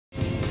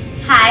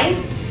Hi.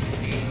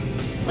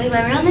 Wait,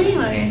 my real name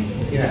or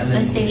yeah, and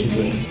then my stage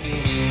name?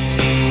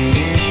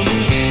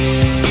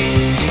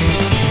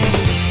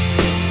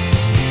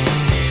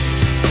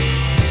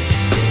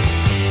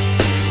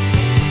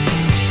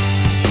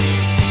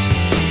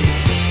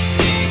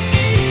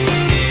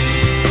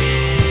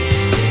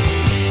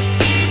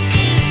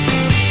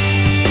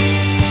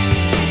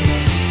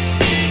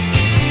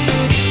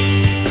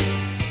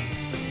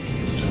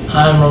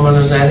 Hi, I'm Roman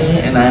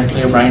Rosani, and I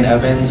play Ryan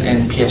Evans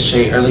in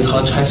PSG Early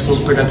College High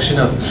School's production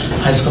of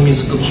High School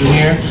Musical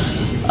Junior.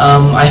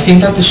 I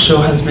think that the show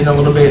has been a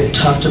little bit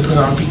tough to put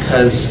on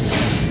because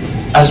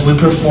as we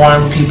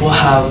perform, people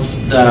have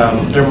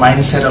their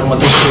mindset on what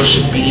the show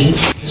should be.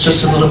 It's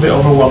just a little bit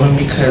overwhelming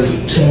because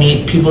to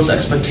meet people's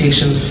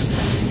expectations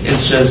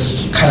is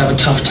just kind of a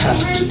tough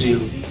task to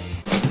do.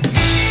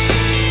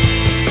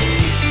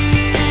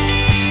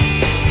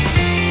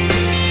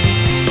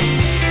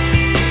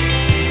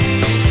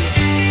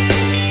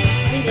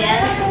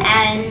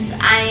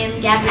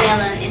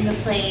 Gabriella in the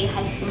play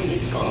High School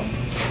Musical.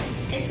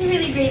 It's a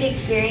really great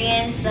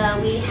experience.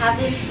 We have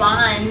this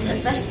bond,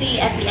 especially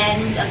at the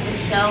end of the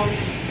show,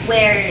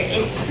 where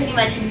it's pretty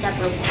much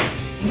inseparable.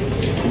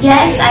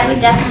 Yes, I would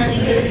definitely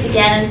do this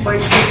again.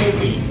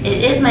 Unfortunately,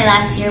 it is my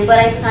last year, but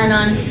I plan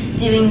on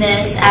doing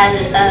this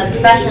as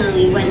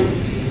professionally when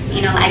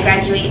I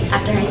graduate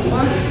after high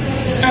school.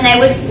 And I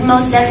would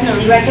most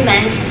definitely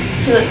recommend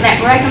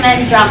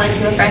drama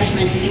to a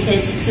freshman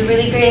because it's a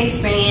really great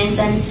experience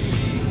and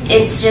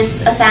it's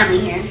just a family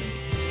here.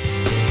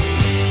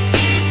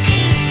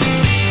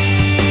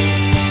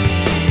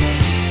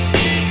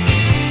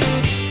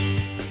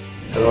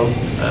 Hello,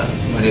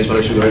 my name is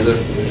Mauricio Garza.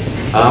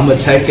 I'm a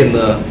tech in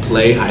the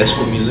play High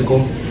School Musical,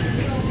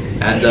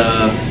 and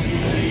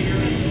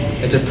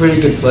it's a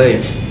pretty good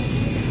play.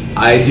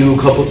 I do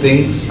a couple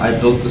things. I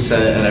built the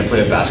set and I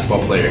play a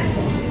basketball player,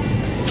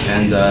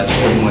 and that's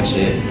pretty much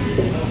it.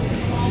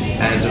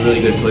 And it's a really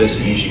good play,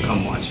 so you should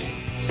come watch it.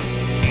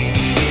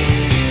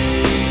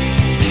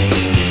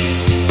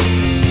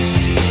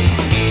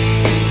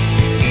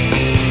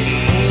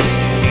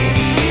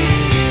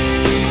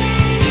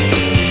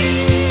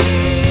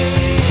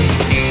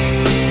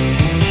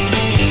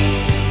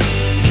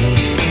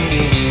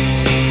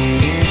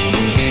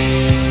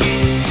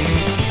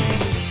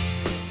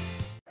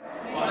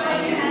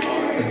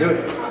 Let's do it.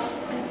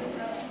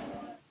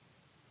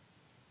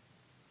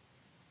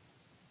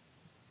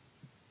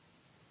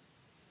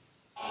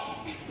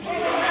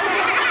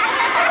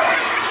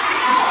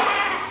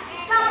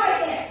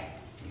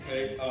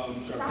 Hey,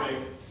 Sharpay.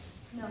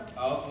 No.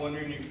 I was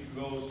wondering if you could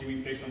go see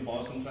me play some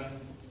ball sometime.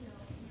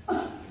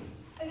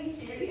 Are you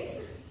serious?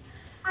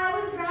 I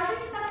would rather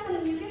suck the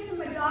mucus in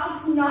my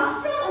dog's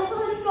nostril until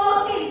his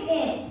skull caved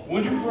in.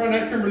 Wouldn't you prefer an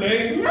ice cream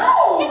relay?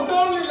 No! She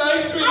totally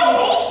likes me! I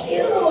hate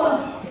you!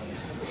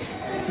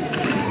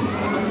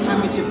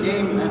 Championship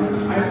game,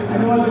 and I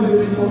know I've been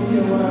really focusing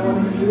on what I want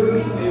to do.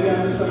 Maybe I'm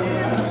just going to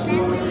ask you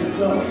what to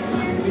yourself. You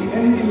can do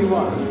anything you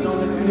want. Don't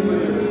let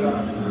anybody ever stop.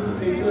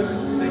 Okay, good.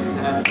 Thanks,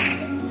 Dad.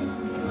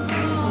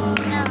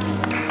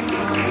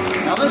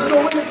 Now let's go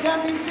win the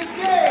championship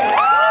game!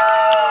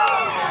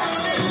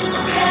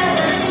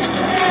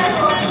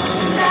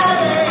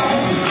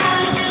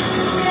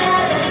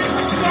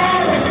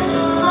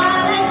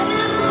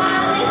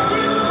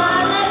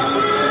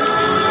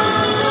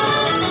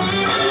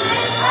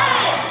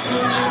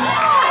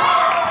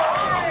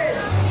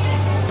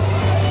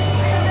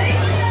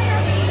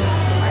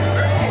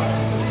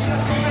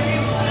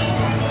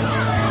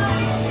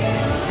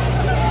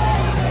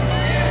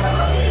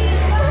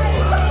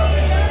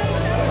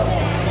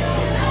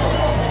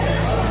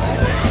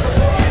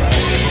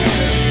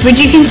 Would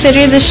you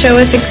consider the show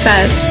a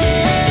success?